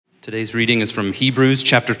Today's reading is from Hebrews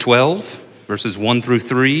chapter 12, verses 1 through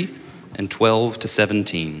 3 and 12 to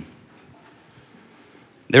 17.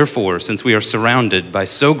 Therefore, since we are surrounded by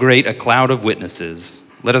so great a cloud of witnesses,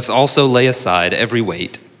 let us also lay aside every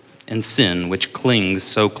weight and sin which clings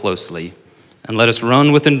so closely, and let us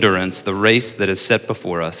run with endurance the race that is set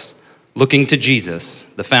before us, looking to Jesus,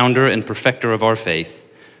 the founder and perfecter of our faith,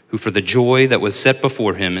 who for the joy that was set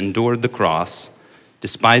before him endured the cross,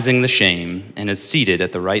 despising the shame, and is seated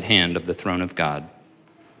at the right hand of the throne of God.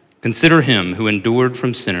 Consider him who endured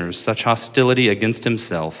from sinners such hostility against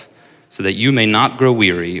himself, so that you may not grow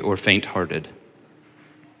weary or faint-hearted.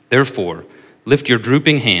 Therefore, lift your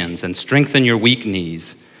drooping hands and strengthen your weak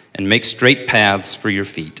knees, and make straight paths for your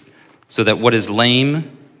feet, so that what is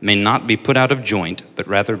lame may not be put out of joint, but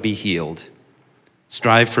rather be healed.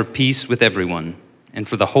 Strive for peace with everyone, and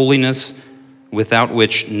for the holiness without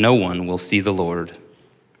which no one will see the Lord.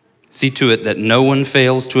 See to it that no one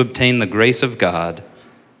fails to obtain the grace of God,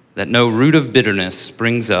 that no root of bitterness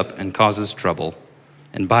springs up and causes trouble,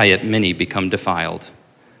 and by it many become defiled,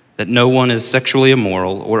 that no one is sexually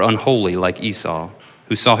immoral or unholy like Esau,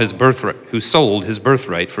 who sold his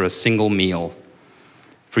birthright for a single meal.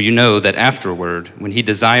 For you know that afterward, when he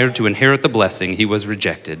desired to inherit the blessing, he was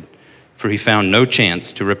rejected, for he found no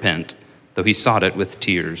chance to repent, though he sought it with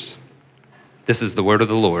tears. This is the word of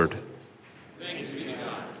the Lord. Thanks be to God.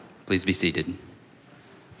 Please be seated.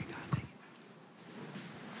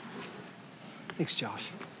 Thanks, Josh.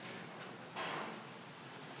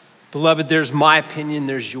 Beloved, there's my opinion,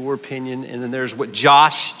 there's your opinion, and then there's what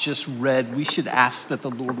Josh just read. We should ask that the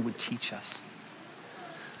Lord would teach us.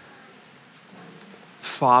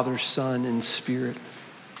 Father, Son, and Spirit,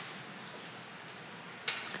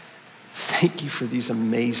 thank you for these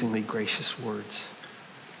amazingly gracious words.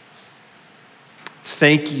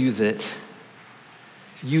 Thank you that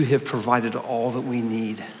you have provided all that we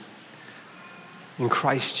need in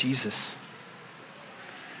Christ Jesus.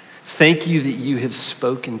 Thank you that you have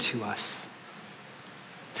spoken to us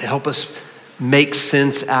to help us make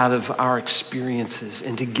sense out of our experiences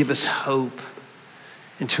and to give us hope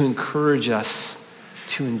and to encourage us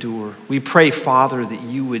to endure. We pray, Father, that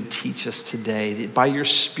you would teach us today, that by your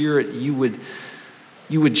Spirit you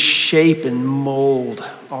would shape and mold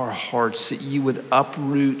our hearts, that you would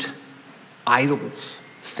uproot idols,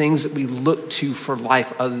 things that we look to for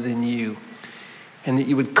life other than you, and that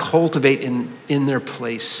you would cultivate in their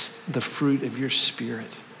place the fruit of your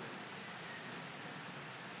Spirit.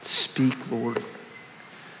 Speak, Lord.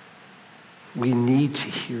 We need to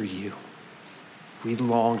hear you. We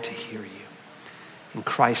long to hear you. In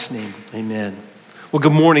Christ's name, amen. Well,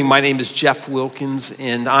 good morning. My name is Jeff Wilkins,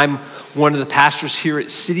 and I'm one of the pastors here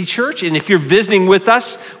at City Church. And if you're visiting with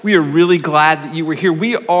us, we are really glad that you were here.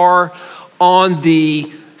 We are on the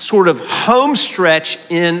sort of home stretch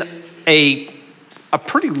in a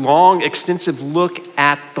pretty long, extensive look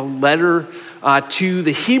at the letter to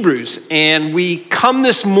the Hebrews. And we come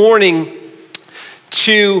this morning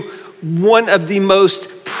to one of the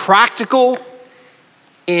most practical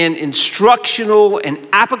and instructional and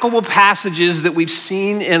applicable passages that we've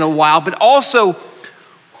seen in a while, but also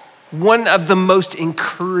one of the most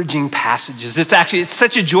encouraging passages. It's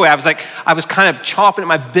such a joy. I was kind of chomping at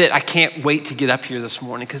my bit. I can't wait to get up here this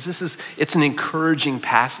morning because it's an encouraging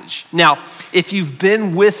passage. Now, if you've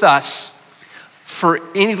been with us for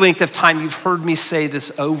any length of time, you've heard me say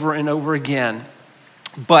this over and over again,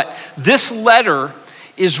 but this letter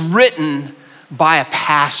is written by a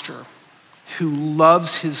pastor who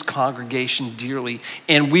loves his congregation dearly.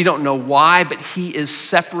 And we don't know why, but he is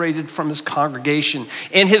separated from his congregation.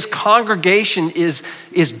 And his congregation is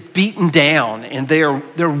beaten down, and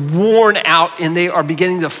they're worn out, and they are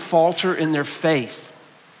beginning to falter in their faith.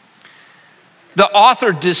 The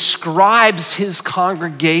author describes his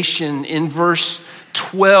congregation in verse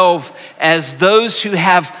 12 as those who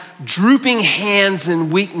have drooping hands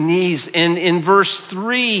and weak knees. And in verse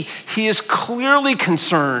 3, he is clearly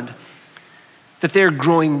concerned that they're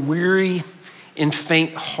growing weary and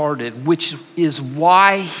faint-hearted, which is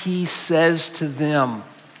why he says to them,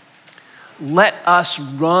 let us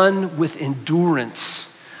run with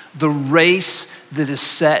endurance the race that is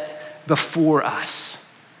set before us.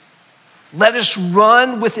 Let us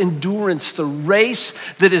run with endurance the race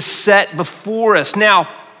that is set before us. Now,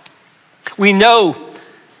 we know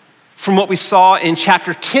from what we saw in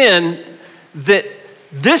chapter 10 that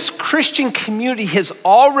this Christian community has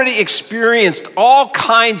already experienced all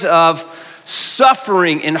kinds of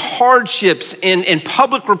suffering and hardships and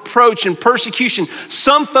public reproach and persecution.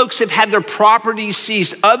 Some folks have had their properties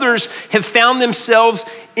seized. Others have found themselves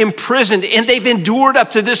imprisoned, and they've endured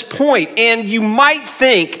up to this point. And you might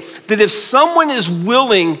think that if someone is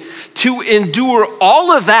willing to endure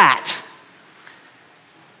all of that,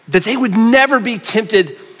 that they would never be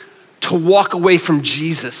tempted to walk away from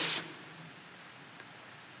Jesus.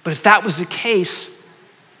 But if that was the case,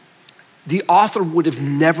 the author would have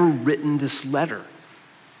never written this letter.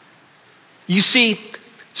 You see,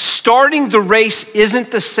 starting the race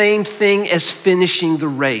isn't the same thing as finishing the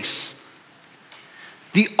race.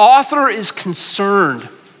 The author is concerned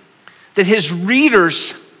that his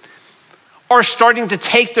readers are starting to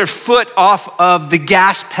take their foot off of the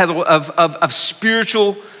gas pedal of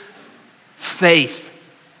spiritual faith.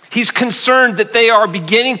 He's concerned that they are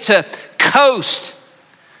beginning to coast,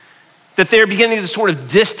 that they're beginning to sort of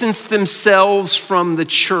distance themselves from the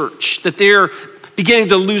church, that they're beginning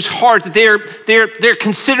to lose heart, that they're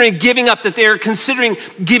considering giving up, that they're considering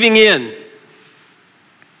giving in.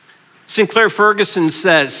 Sinclair Ferguson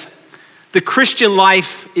says, the Christian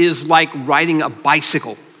life is like riding a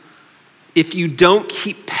bicycle. If you don't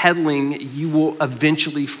keep pedaling, you will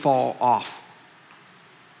eventually fall off.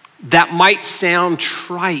 That might sound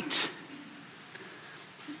trite,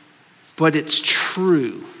 but it's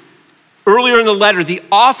true. Earlier in the letter, the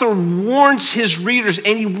author warns his readers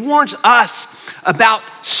and he warns us about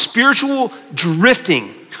spiritual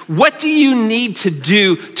drifting. What do you need to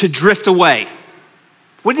do to drift away?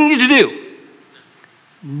 What do you need to do?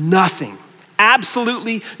 Nothing.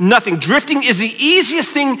 Absolutely nothing. Drifting is the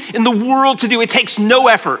easiest thing in the world to do. It takes no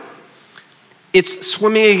effort. It's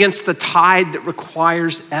swimming against the tide that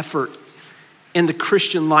requires effort. And the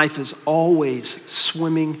Christian life is always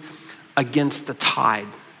swimming against the tide.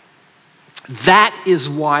 That is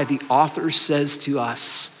why the author says to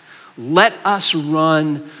us, let us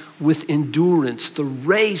run with endurance the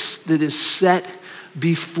race that is set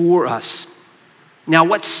before us. Now,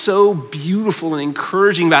 what's so beautiful and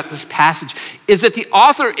encouraging about this passage is that the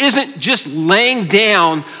author isn't just laying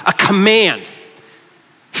down a command.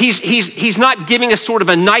 He's not giving us sort of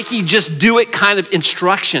a Nike, just do it kind of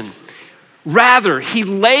instruction. Rather, he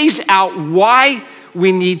lays out why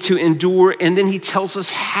we need to endure, and then he tells us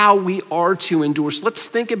how we are to endure. So let's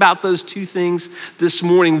think about those two things this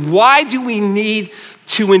morning. Why do we need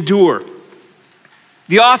to endure?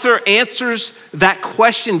 The author answers that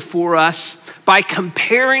question for us by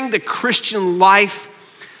comparing the Christian life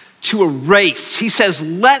to a race. He says,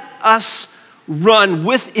 let us run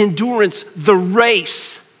with endurance the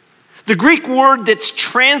race. The Greek word that's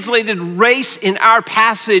translated race in our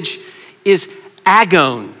passage is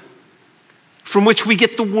agon, from which we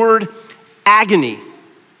get the word agony.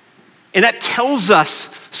 And that tells us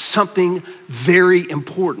something very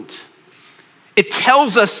important. It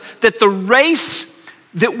tells us that the race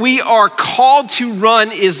that we are called to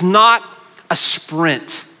run is not a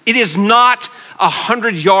sprint. It is not a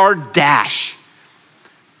 100-yard dash.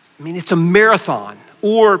 I mean, it's a marathon,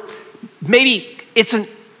 or maybe it's an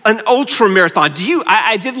ultra marathon.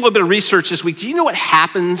 I did a little bit of research this week. Do you know what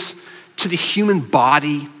happens to the human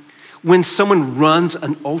body when someone runs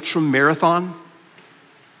an ultra marathon?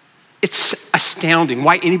 It's astounding.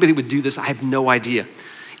 Why anybody would do this, I have no idea.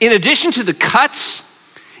 In addition to the cuts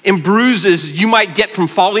and bruises you might get from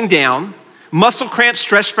falling down, muscle cramps,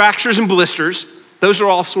 stress fractures, and blisters, those are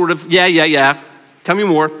all sort of, yeah. Tell me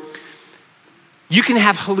more. You can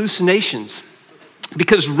have hallucinations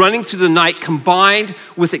because running through the night combined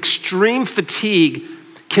with extreme fatigue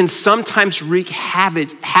can sometimes wreak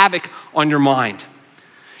havoc on your mind.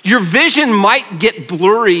 Your vision might get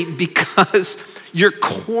blurry because your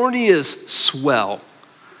corneas swell.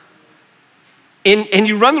 And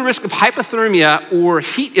you run the risk of hypothermia or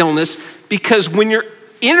heat illness because when your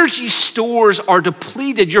energy stores are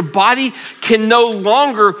depleted, your body can no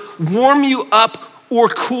longer warm you up or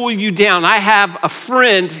cool you down. I have a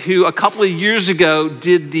friend who a couple of years ago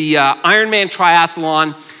did the Ironman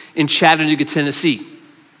triathlon in Chattanooga, Tennessee.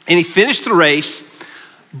 And he finished the race,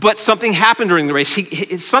 but something happened during the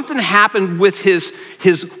race. Something happened with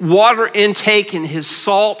his water intake and his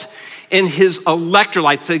salt and his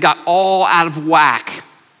electrolytes. They got all out of whack.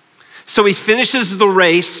 So he finishes the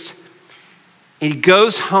race and he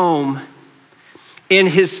goes home and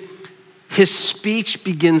his speech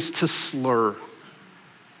begins to slur.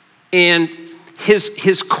 And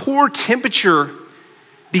his core temperature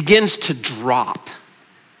begins to drop.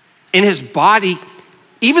 And his body,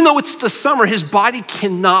 even though it's the summer, his body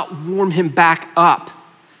cannot warm him back up.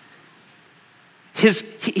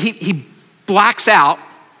 He blacks out.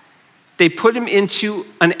 They put him into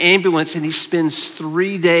an ambulance and he spends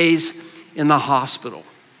 3 days in the hospital.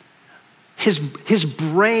 His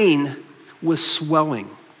brain was swelling.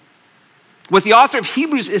 What the author of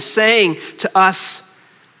Hebrews is saying to us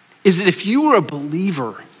is that if you are a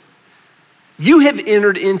believer, You have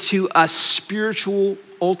entered into a spiritual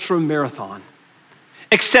ultra marathon,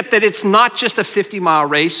 except that it's not just a 50-mile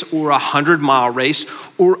race or a 100-mile race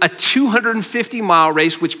or a 250-mile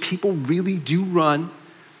race, which people really do run.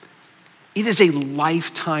 It is a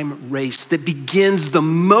lifetime race that begins the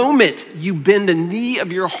moment you bend the knee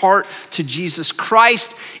of your heart to Jesus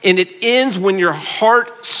Christ, and it ends when your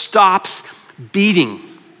heart stops beating.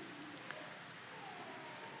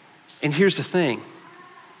 And here's the thing.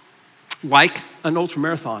 Like an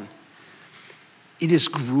ultramarathon, it is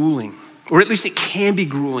grueling, or at least it can be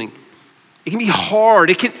grueling. It can be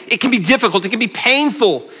hard, it can be difficult, it can be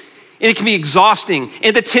painful, and it can be exhausting.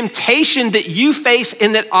 And the temptation that you face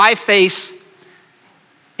and that I face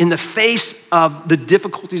in the face of the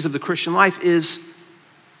difficulties of the Christian life is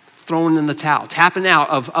throwing in the towel, tapping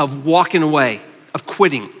out, of walking away, of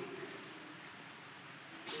quitting.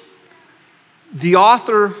 The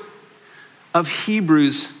author of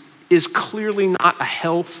Hebrews is clearly not a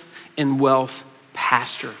health and wealth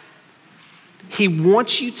pastor. He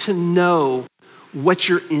wants you to know what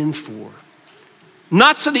you're in for.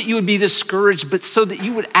 Not so that you would be discouraged, but so that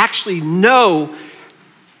you would actually know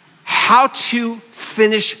how to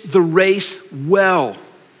finish the race well,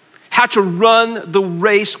 how to run the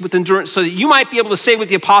race with endurance, so that you might be able to say with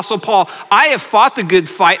the Apostle Paul, I have fought the good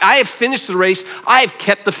fight, I have finished the race, I have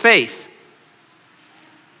kept the faith.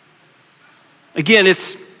 Again,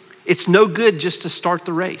 it's no good just to start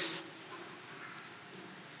the race.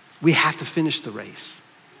 We have to finish the race.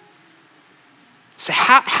 So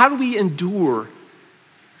how do we endure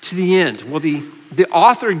to the end? Well, the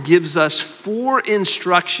author gives us 4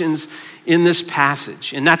 instructions in this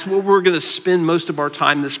passage, and that's what we're going to spend most of our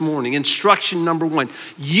time this morning. Instruction number 1,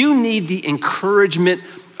 you need the encouragement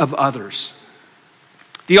of others.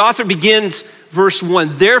 The author begins verse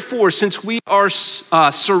 1, therefore, since we are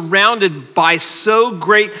surrounded by so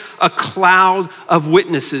great a cloud of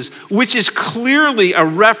witnesses, which is clearly a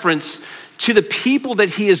reference to the people that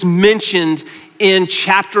he has mentioned in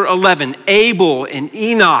chapter 11, Abel and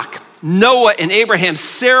Enoch, Noah and Abraham,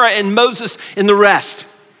 Sarah and Moses and the rest.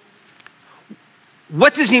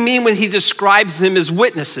 What does he mean when he describes them as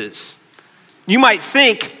witnesses? You might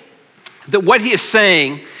think that what he is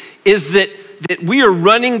saying is that we are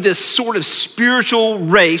running this sort of spiritual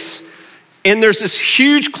race, and there's this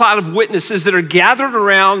huge cloud of witnesses that are gathered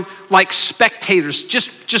around like spectators,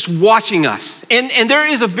 just watching us. And there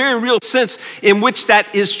is a very real sense in which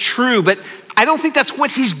that is true, but I don't think that's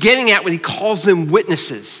what he's getting at when he calls them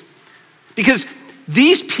witnesses. Because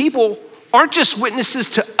these people aren't just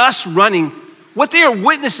witnesses to us running. What they are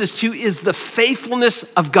witnesses to is the faithfulness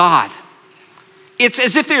of God. It's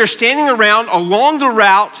as if they are standing around along the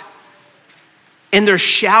route and they're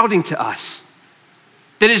shouting to us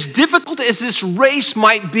that as difficult as this race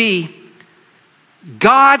might be,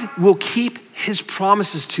 God will keep his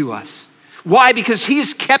promises to us. Why? Because he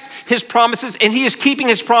has kept his promises and he is keeping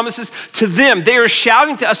his promises to them. They are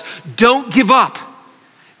shouting to us, don't give up.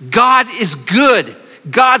 God is good.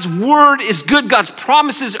 God's word is good. God's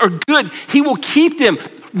promises are good. He will keep them.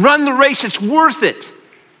 Run the race. It's worth it.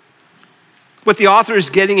 What the author is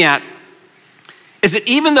getting at is that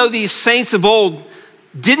even though these saints of old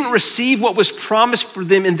didn't receive what was promised for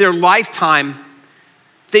them in their lifetime,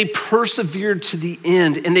 they persevered to the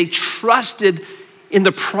end and they trusted in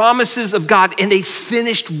the promises of God and they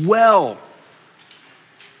finished well.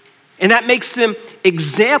 And that makes them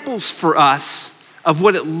examples for us of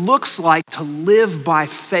what it looks like to live by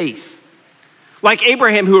faith. Like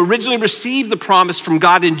Abraham, who originally received the promise from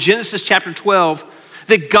God in Genesis chapter 12,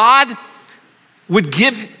 that God would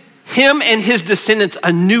give him and his descendants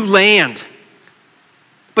a new land.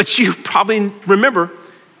 But you probably remember,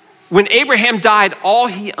 when Abraham died, all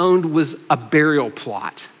he owned was a burial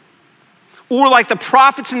plot. Or like the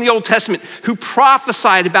prophets in the Old Testament who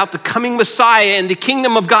prophesied about the coming Messiah and the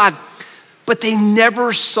kingdom of God, but they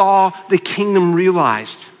never saw the kingdom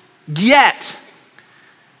realized. Yet,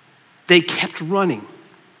 they kept running.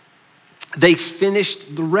 They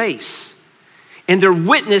finished the race. And their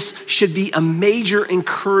witness should be a major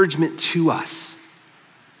encouragement to us.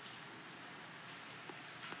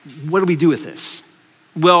 What do we do with this?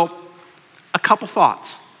 Well, a couple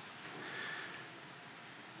thoughts.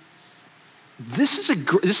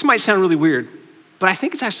 This might sound really weird, but I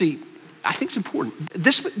think it's important.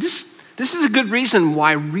 This is a good reason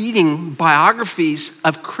why reading biographies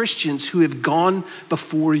of Christians who have gone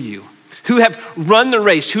before you, who have run the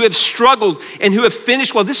race, who have struggled, and who have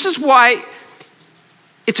finished well. This is why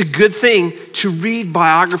it's a good thing to read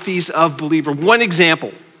biographies of believers. One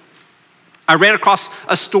example, I ran across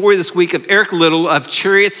a story this week of Eric Liddell of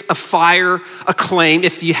Chariots of Fire Acclaim.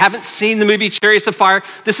 If you haven't seen the movie Chariots of Fire,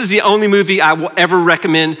 this is the only movie I will ever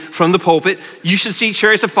recommend from the pulpit. You should see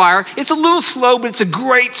Chariots of Fire. It's a little slow, but it's a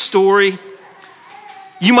great story.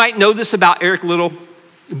 You might know this about Eric Liddell,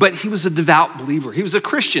 but he was a devout believer. He was a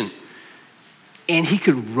Christian, and he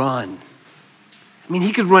could run. I mean,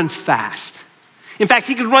 he could run fast. In fact,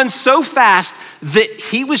 he could run so fast that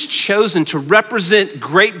he was chosen to represent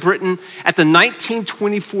Great Britain at the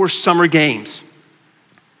 1924 Summer Games.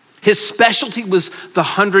 His specialty was the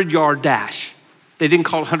 100-yard dash. They didn't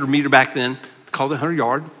call it 100-meter back then. They called it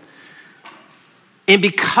 100-yard. And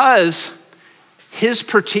because his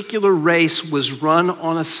particular race was run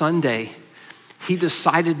on a Sunday, he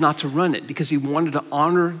decided not to run it because he wanted to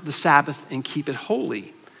honor the Sabbath and keep it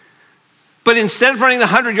holy. But instead of running the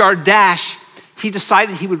 100-yard dash, he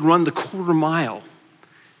decided he would run the quarter mile.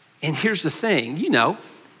 And here's the thing,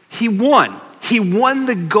 he won. He won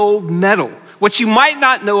the gold medal. What you might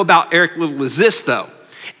not know about Eric Liddell is this, though.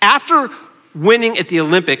 After winning at the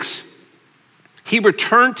Olympics, he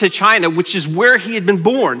returned to China, which is where he had been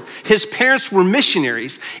born. His parents were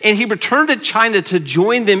missionaries, and he returned to China to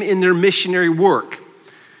join them in their missionary work.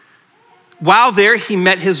 While there, he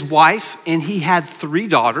met his wife, and he had 3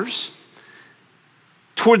 daughters.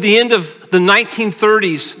 Toward the end of the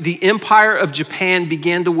 1930s, the Empire of Japan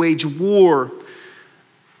began to wage war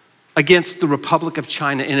against the Republic of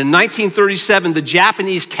China. And in 1937, the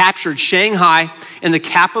Japanese captured Shanghai and the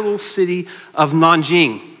capital city of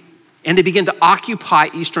Nanjing. And they began to occupy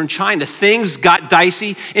eastern China. Things got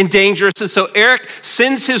dicey and dangerous. And so Eric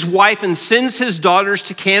sends his wife and sends his daughters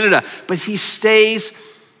to Canada, but he stays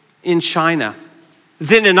in China.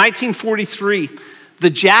 Then in 1943, the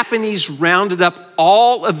Japanese rounded up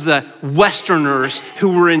all of the Westerners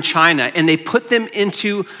who were in China, and they put them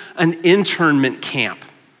into an internment camp.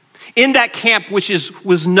 In that camp, which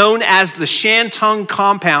was known as the Shantung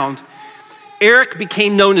Compound, Eric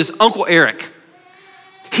became known as Uncle Eric.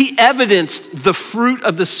 He evidenced the fruit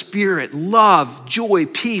of the Spirit: love, joy,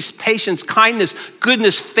 peace, patience, kindness,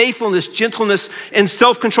 goodness, faithfulness, gentleness, and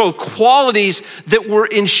self-control, qualities that were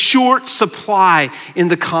in short supply in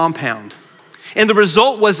the compound. And the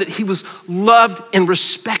result was that he was loved and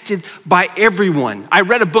respected by everyone. I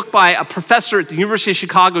read a book by a professor at the University of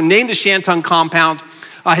Chicago named the Shantung Compound.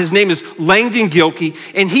 His name is Langdon Gilkey,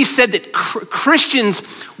 and he said that Christians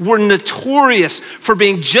were notorious for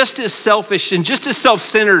being just as selfish and just as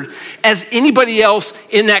self-centered as anybody else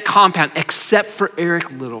in that compound, except for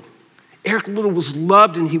Eric Liddell. Eric Liddell was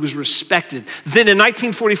loved and he was respected. Then in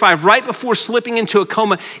 1945, right before slipping into a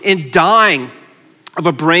coma and dying of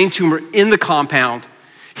a brain tumor in the compound,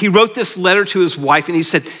 he wrote this letter to his wife, and he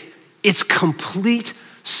said, "It's complete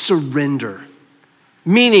surrender,"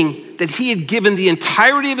 meaning that he had given the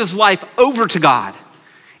entirety of his life over to God.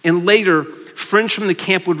 And later, friends from the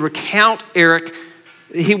camp would recount that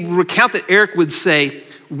Eric would say,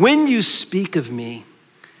 "When you speak of me,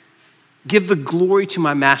 give the glory to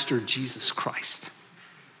my master, Jesus Christ."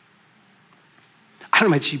 I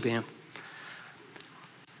don't know about you, man.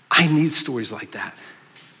 I need stories like that.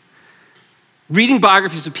 Reading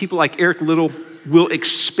biographies of people like Eric Liddell will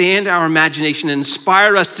expand our imagination and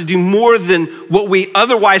inspire us to do more than what we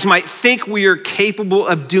otherwise might think we are capable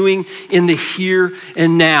of doing in the here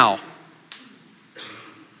and now.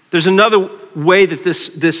 There's another way that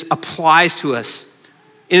this applies to us,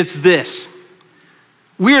 and it's this.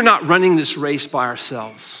 We are not running this race by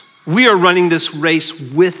ourselves. We are running this race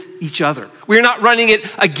with each other. We are not running it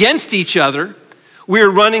against each other. We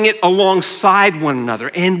are running it alongside one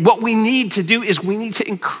another. And what we need to do is we need to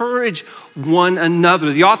encourage one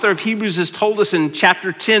another. The author of Hebrews has told us in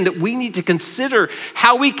chapter 10 that we need to consider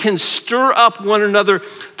how we can stir up one another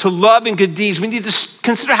to love and good deeds. We need to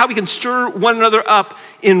consider how we can stir one another up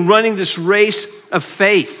in running this race of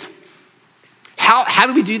faith. How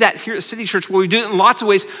do we do that here at City Church? Well, we do it in lots of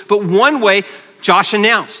ways, but one way Josh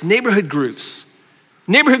announced, neighborhood groups.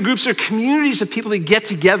 Neighborhood groups are communities of people that get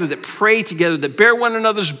together, that pray together, that bear one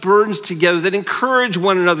another's burdens together, that encourage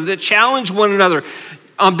one another, that challenge one another,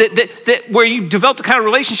 where you develop the kind of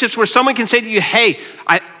relationships where someone can say to you, "Hey,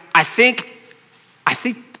 I think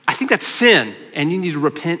that's sin, and you need to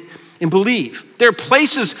repent and believe." There are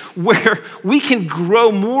places where we can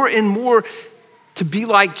grow more and more to be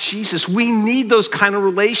like Jesus. We need those kind of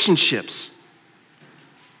relationships.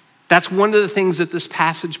 That's one of the things that this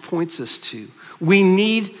passage points us to. We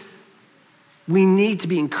need to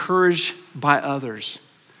be encouraged by others.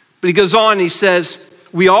 But he goes on, he says,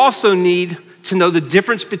 we also need to know the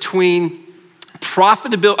difference between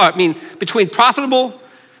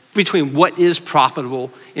between what is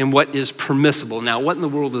profitable and what is permissible. Now, what in the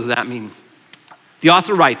world does that mean? The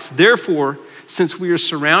author writes, therefore, since we are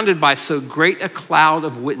surrounded by so great a cloud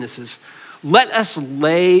of witnesses, let us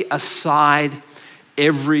lay aside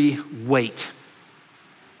every weight.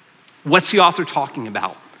 What's the author talking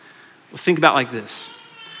about? Well, think about it like this.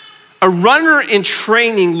 A runner in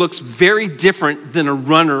training looks very different than a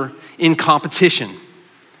runner in competition.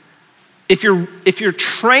 If you're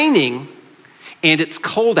training and it's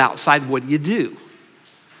cold outside, what do?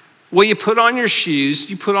 Well, you put on your shoes,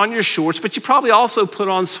 you put on your shorts, but you probably also put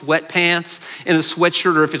on sweatpants and a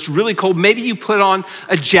sweatshirt, or if it's really cold, maybe you put on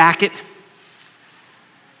a jacket.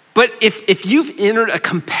 But if you've entered a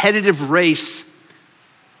competitive race,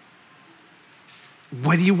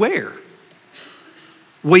 what do you wear?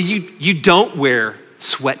 Well, you don't wear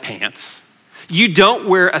sweatpants. You don't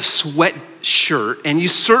wear a sweatshirt, and you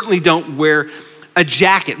certainly don't wear a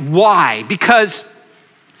jacket. Why? Because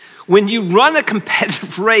when you run a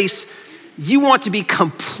competitive race, you want to be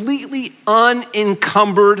completely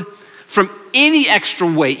unencumbered from any extra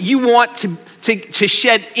weight. You want to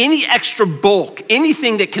shed any extra bulk,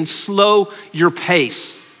 anything that can slow your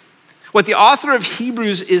pace. What the author of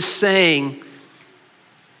Hebrews is saying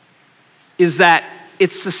is that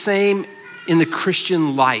it's the same in the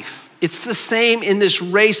Christian life. It's the same in this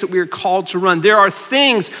race that we are called to run. There are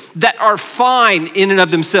things that are fine in and of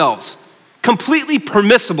themselves, completely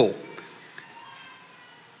permissible,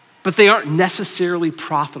 but they aren't necessarily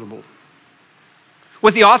profitable.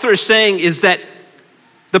 What the author is saying is that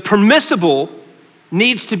the permissible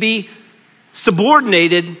needs to be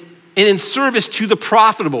subordinated and in service to the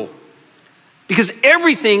profitable, because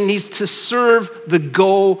everything needs to serve the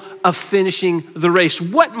goal of finishing the race.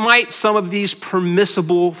 What might some of these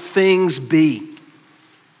permissible things be?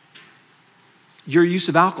 Your use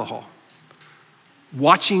of alcohol,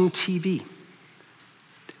 watching TV,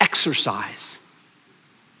 exercise,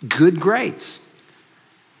 good grades,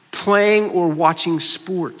 playing or watching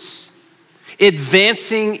sports,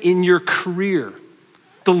 advancing in your career.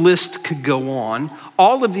 The list could go on.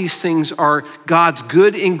 All of these things are God's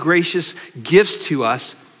good and gracious gifts to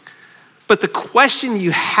us. But the question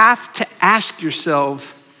you have to ask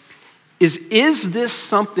yourself is this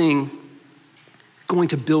something going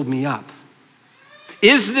to build me up?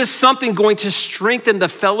 Is this something going to strengthen the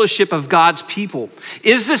fellowship of God's people?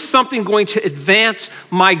 Is this something going to advance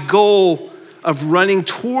my goal of running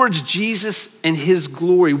towards Jesus and his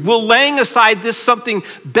glory? Will laying aside this something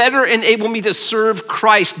better enable me to serve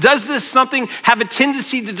Christ? Does this something have a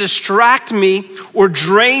tendency to distract me or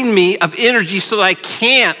drain me of energy so that I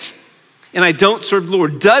can't and I don't serve the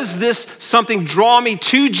Lord? Does this something draw me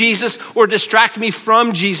to Jesus or distract me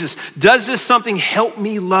from Jesus? Does this something help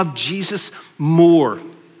me love Jesus more?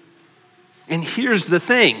 And here's the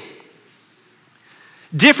thing.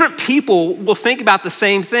 Different people will think about the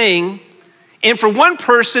same thing. And for one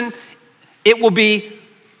person, it will be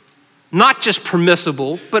not just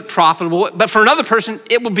permissible, but profitable. But for another person,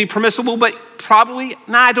 it will be permissible, but probably,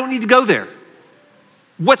 I don't need to go there.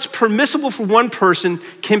 What's permissible for one person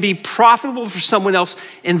can be profitable for someone else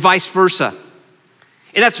and vice versa.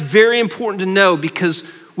 And that's very important to know, because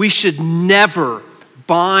we should never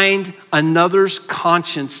bind another's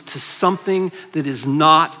conscience to something that is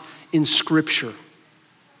not in Scripture.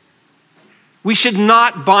 We should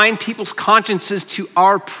not bind people's consciences to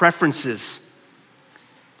our preferences.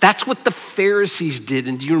 That's what the Pharisees did.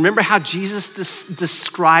 And do you remember how Jesus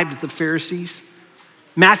described the Pharisees?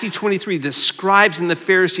 Matthew 23, the scribes and the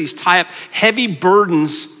Pharisees tie up heavy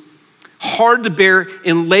burdens, hard to bear,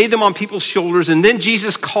 and lay them on people's shoulders. And then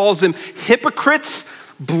Jesus calls them hypocrites,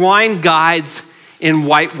 blind guides, and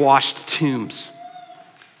whitewashed tombs.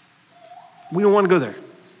 We don't want to go there.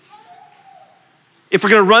 If we're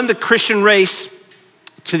going to run the Christian race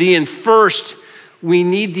to the end, first, we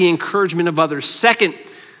need the encouragement of others. Second,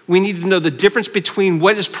 we need to know the difference between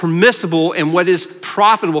what is permissible and what is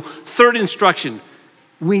profitable. Third instruction,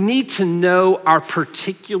 we need to know our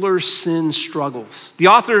particular sin struggles. The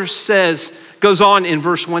author goes on in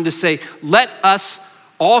verse 1 to say, let us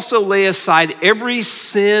also lay aside every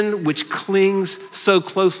sin which clings so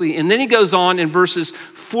closely. And then he goes on in verses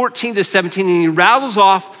 14 to 17, and he rattles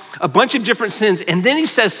off a bunch of different sins. And then he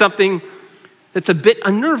says something that's a bit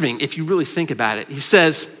unnerving if you really think about it. He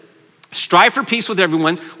says, strive for peace with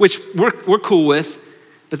everyone, which we're cool with.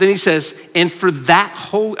 But then he says, and for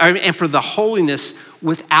the holiness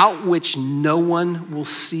without which no one will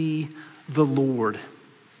see the Lord.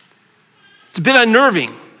 It's a bit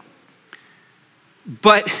unnerving.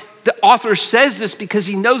 But the author says this because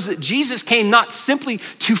he knows that Jesus came not simply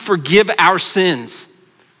to forgive our sins.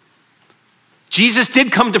 Jesus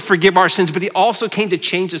did come to forgive our sins, but he also came to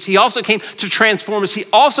change us. He also came to transform us. He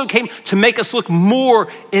also came to make us look more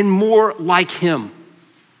and more like him.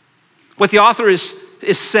 What the author is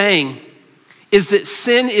saying is that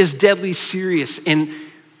sin is deadly serious, and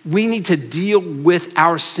we need to deal with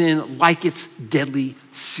our sin like it's deadly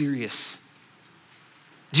serious.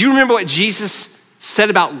 Do you remember what Jesus said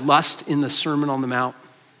about lust in the Sermon on the Mount?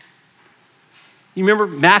 You remember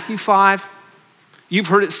Matthew 5? You've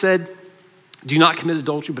heard it said, do not commit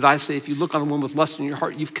adultery, but I say if you look on a woman with lust in your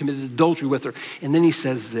heart, you've committed adultery with her. And then he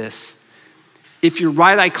says this, if your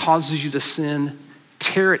right eye causes you to sin,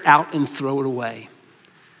 tear it out and throw it away.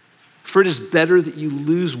 For it is better that you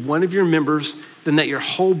lose one of your members than that your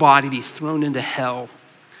whole body be thrown into hell.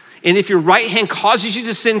 And if your right hand causes you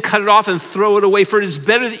to sin, cut it off and throw it away. For it is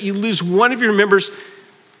better that you lose one of your members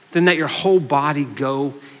than that your whole body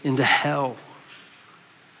go into hell.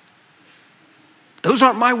 Those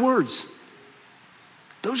aren't my words.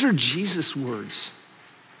 Those are Jesus' words.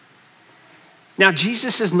 Now,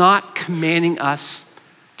 Jesus is not commanding us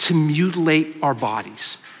to mutilate our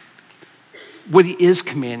bodies. What he is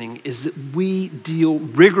commanding is that we deal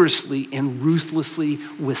rigorously and ruthlessly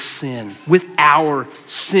with sin, with our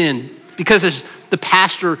sin. Because as the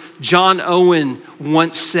pastor John Owen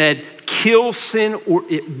once said, kill sin or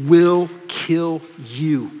it will kill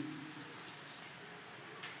you.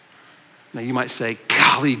 Now you might say,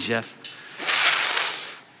 golly, Jeff,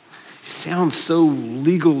 sounds so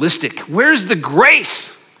legalistic. Where's the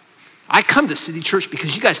grace? I come to City Church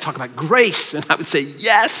because you guys talk about grace. And I would say,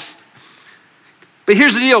 yes. But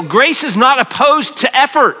here's the deal. Grace is not opposed to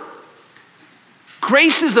effort.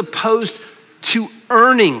 Grace is opposed to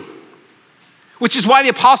earning, which is why the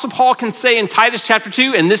Apostle Paul can say in Titus chapter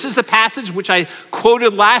 2, and this is a passage which I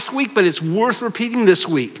quoted last week, but it's worth repeating this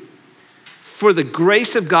week. For the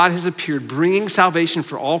grace of God has appeared, bringing salvation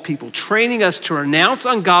for all people, training us to renounce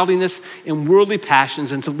ungodliness and worldly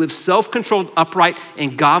passions and to live self-controlled, upright,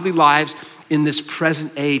 and godly lives in this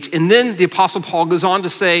present age. And then the Apostle Paul goes on to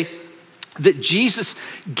say that Jesus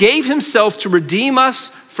gave himself to redeem us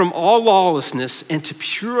from all lawlessness and to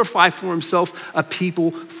purify for himself a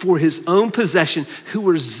people for his own possession who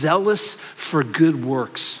were zealous for good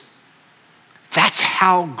works. That's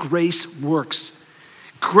how grace works.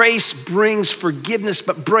 Grace brings forgiveness,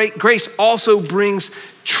 but grace also brings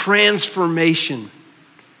transformation.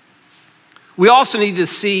 We also need to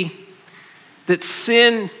see that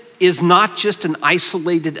sin is not just an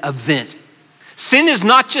isolated event. Sin is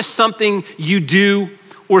not just something you do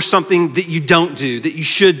or something that you don't do, that you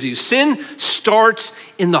should do. Sin starts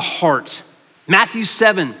in the heart. Matthew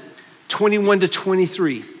 7, 21 to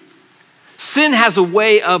 23. Sin has a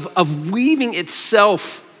way of weaving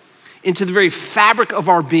itself into the very fabric of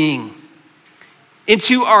our being,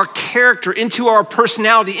 into our character, into our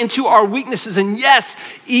personality, into our weaknesses, and yes,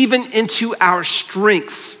 even into our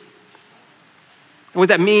strengths. And what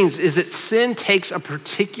that means is that sin takes a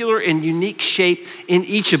particular and unique shape in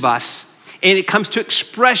each of us, and it comes to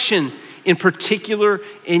expression in particular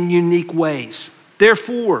and unique ways.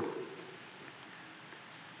 Therefore,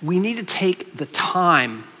 we need to take the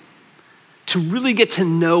time to really get to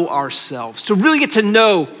know ourselves, to really get to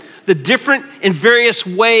know the different and various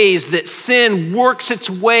ways that sin works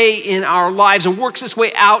its way in our lives and works its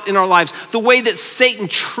way out in our lives, the way that Satan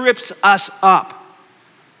trips us up.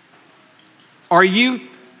 Are you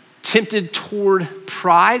tempted toward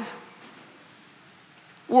pride?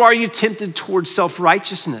 Or are you tempted toward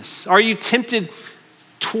self-righteousness? Are you tempted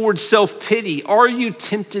toward self-pity? Are you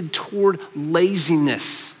tempted toward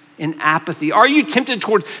laziness and apathy? Are you tempted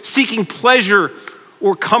toward seeking pleasure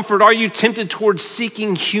or comfort? Are you tempted towards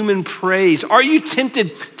seeking human praise? Are you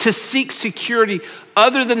tempted to seek security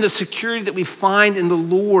other than the security that we find in the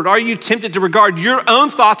Lord? Are you tempted to regard your own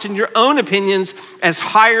thoughts and your own opinions as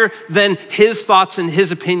higher than his thoughts and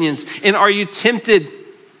his opinions? And are you tempted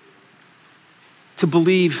to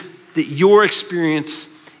believe that your experience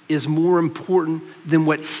is more important than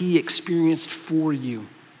what he experienced for you?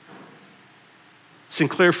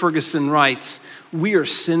 Sinclair Ferguson writes, "We are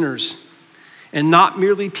sinners and not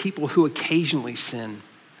merely people who occasionally sin.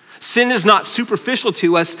 Sin is not superficial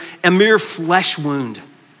to us, a mere flesh wound.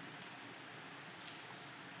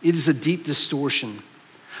 It is a deep distortion,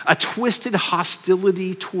 a twisted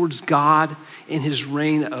hostility towards God and his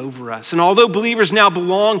reign over us. And although believers now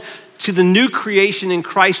belong to the new creation in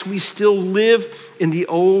Christ, we still live in the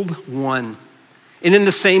old one and in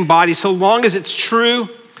the same body. So long as it's true,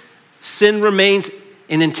 sin remains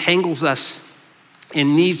and entangles us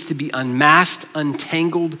and needs to be unmasked,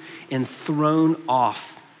 untangled, and thrown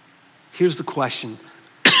off. Here's the question.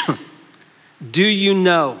 Do you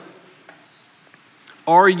know?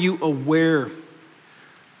 are you aware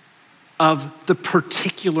of the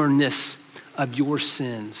particularness of your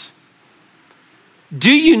sins?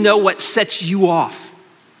 Do you know what sets you off?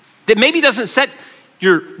 That maybe doesn't set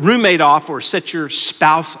your roommate off or set your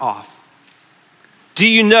spouse off. Do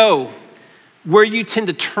you know where you tend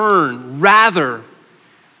to turn rather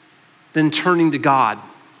than turning to God?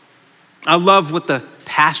 I love what the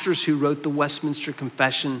pastors who wrote the Westminster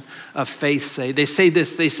Confession of Faith say. They say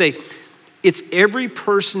this, they say, it's every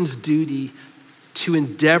person's duty to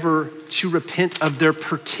endeavor to repent of their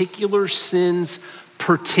particular sins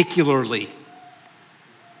particularly.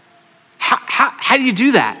 How do you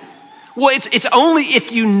do that? Well, it's only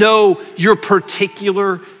if you know your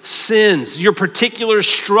particular sins, your particular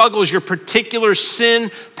struggles, your particular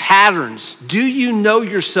sin patterns. Do you know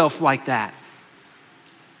yourself like that?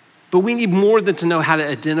 But we need more than to know how to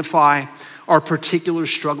identify our particular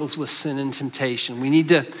struggles with sin and temptation. We need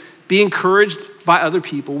to be encouraged by other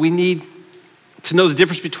people. We need to know the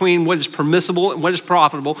difference between what is permissible and what is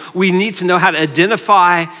profitable. We need to know how to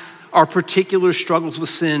identify our particular struggles with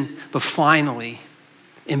sin. But finally,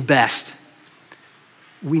 and best,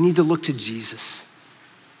 we need to look to Jesus.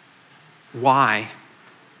 Why?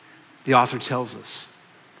 The author tells us.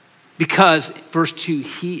 Because, verse 2,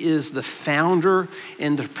 he is the founder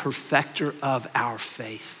and the perfecter of our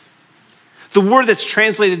faith. The word that's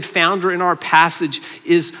translated founder in our passage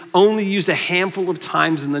is only used a handful of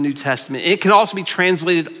times in the New Testament. It can also be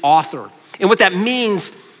translated author. And what that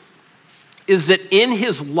means is that in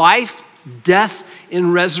his life, death,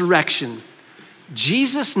 and resurrection,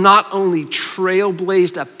 Jesus not only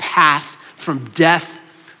trailblazed a path from death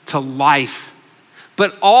to life,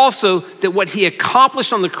 but also that what he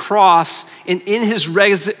accomplished on the cross and in his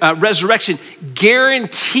resurrection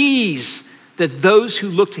guarantees that those who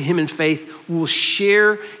look to him in faith will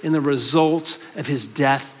share in the results of his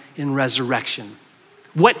death and resurrection.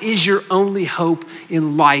 What is your only hope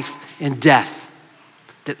in life and death?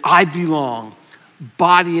 That I belong,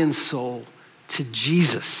 body and soul, to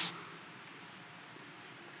Jesus.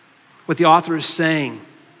 What the author is saying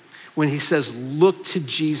when he says, look to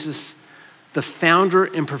Jesus, the founder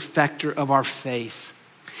and perfecter of our faith,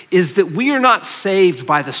 is that we are not saved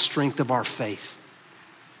by the strength of our faith.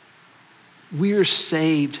 We are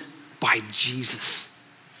saved by Jesus.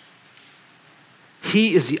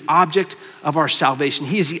 He is the object of our salvation.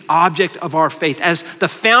 He is the object of our faith. As the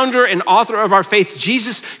founder and author of our faith,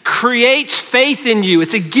 Jesus creates faith in you.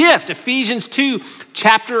 It's a gift. Ephesians 2,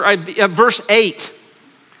 verse 8.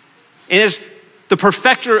 And as the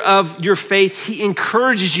perfecter of your faith, he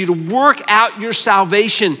encourages you to work out your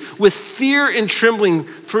salvation with fear and trembling,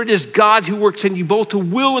 for it is God who works in you both to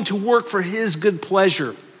will and to work for his good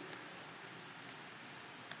pleasure.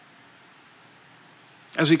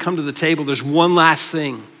 As we come to the table, there's one last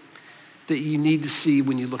thing that you need to see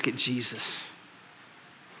when you look at Jesus.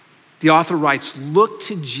 The author writes, look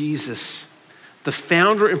to Jesus, the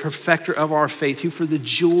founder and perfecter of our faith, who for the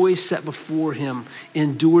joy set before him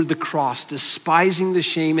endured the cross, despising the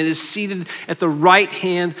shame, and is seated at the right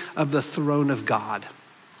hand of the throne of God.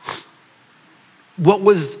 What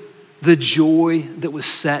was the joy that was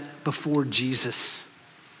set before Jesus?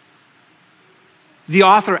 The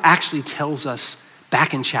author actually tells us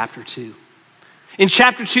back in chapter 2. In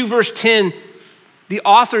chapter 2, verse 10, the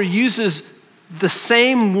author uses the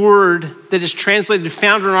same word that is translated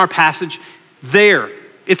founder in our passage there.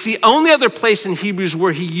 It's the only other place in Hebrews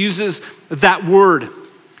where he uses that word.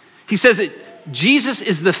 He says that Jesus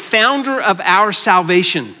is the founder of our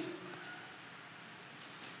salvation.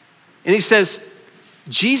 And he says,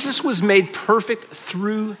 Jesus was made perfect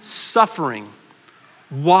through suffering.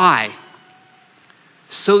 Why?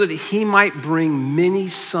 So that he might bring many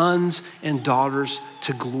sons and daughters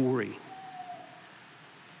to glory.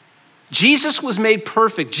 Jesus was made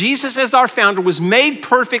perfect. Jesus, as our founder, was made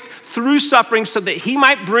perfect through suffering so that he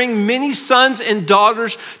might bring many sons and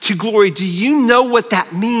daughters to glory. Do you know what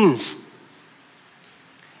that means?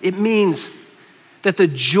 It means that the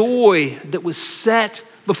joy that was set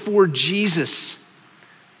before Jesus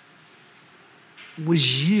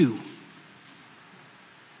was you.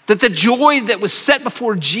 That the joy that was set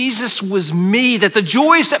before Jesus was me. That the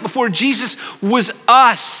joy set before Jesus was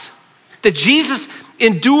us. That Jesus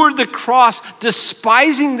endured the cross,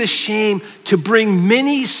 despising the shame, to bring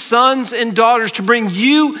many sons and daughters, to bring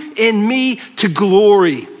you and me to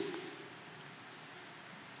glory.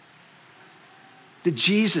 That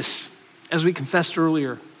Jesus, as we confessed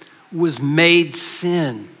earlier, was made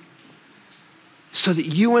sin so that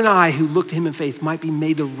you and I who look to him in faith might be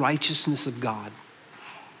made the righteousness of God.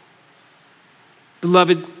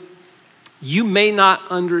 Beloved, you may not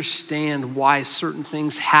understand why certain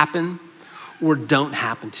things happen or don't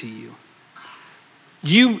happen to you.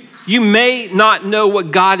 You may not know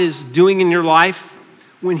what God is doing in your life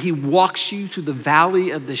when he walks you through the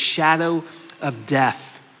valley of the shadow of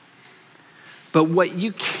death. But what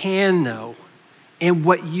you can know and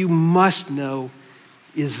what you must know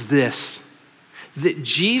is this, that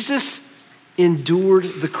Jesus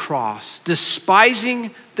endured the cross,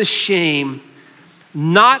 despising the shame,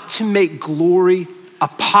 not to make glory a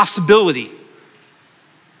possibility.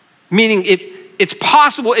 Meaning it's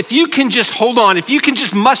possible if you can just hold on, if you can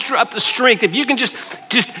just muster up the strength, if you can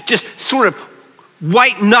just sort of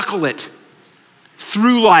white knuckle it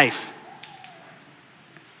through life.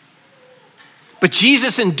 But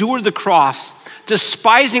Jesus endured the cross,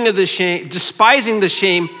 despising the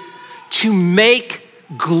shame to make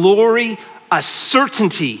glory a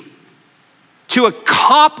certainty, to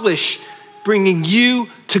accomplish bringing you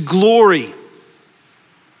to glory.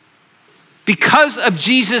 Because of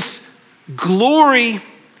Jesus, glory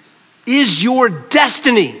is your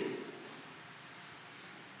destiny.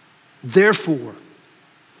 Therefore,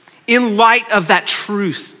 in light of that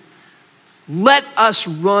truth, let us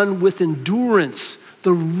run with endurance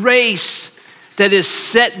the race that is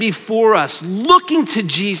set before us, looking to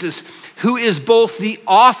Jesus, who is both the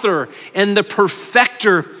author and the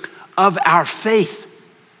perfecter of our faith.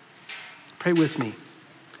 Pray with me.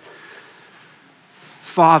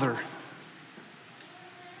 Father,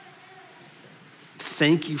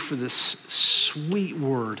 thank you for this sweet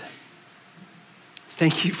word.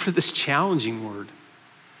 Thank you for this challenging word.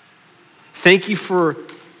 Thank you for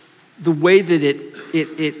the way that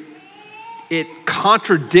it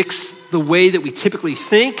contradicts the way that we typically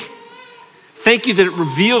think. Thank you that it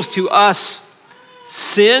reveals to us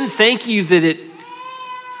sin. Thank you that it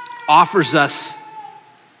offers us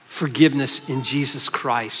forgiveness in Jesus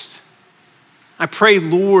Christ. I pray,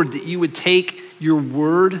 Lord, that you would take your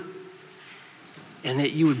word and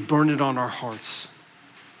that you would burn it on our hearts.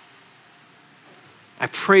 I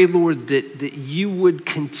pray, Lord, that you would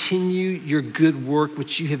continue your good work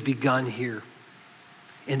which you have begun here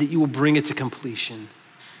and that you will bring it to completion.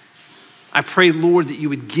 I pray, Lord, that you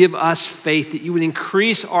would give us faith, that you would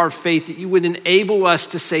increase our faith, that you would enable us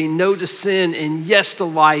to say no to sin and yes to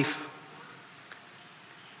life.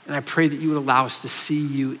 And I pray that you would allow us to see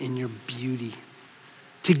you in your beauty,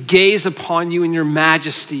 to gaze upon you in your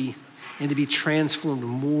majesty, and to be transformed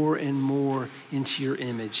more and more into your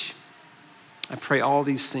image. I pray all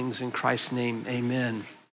these things in Christ's name, amen.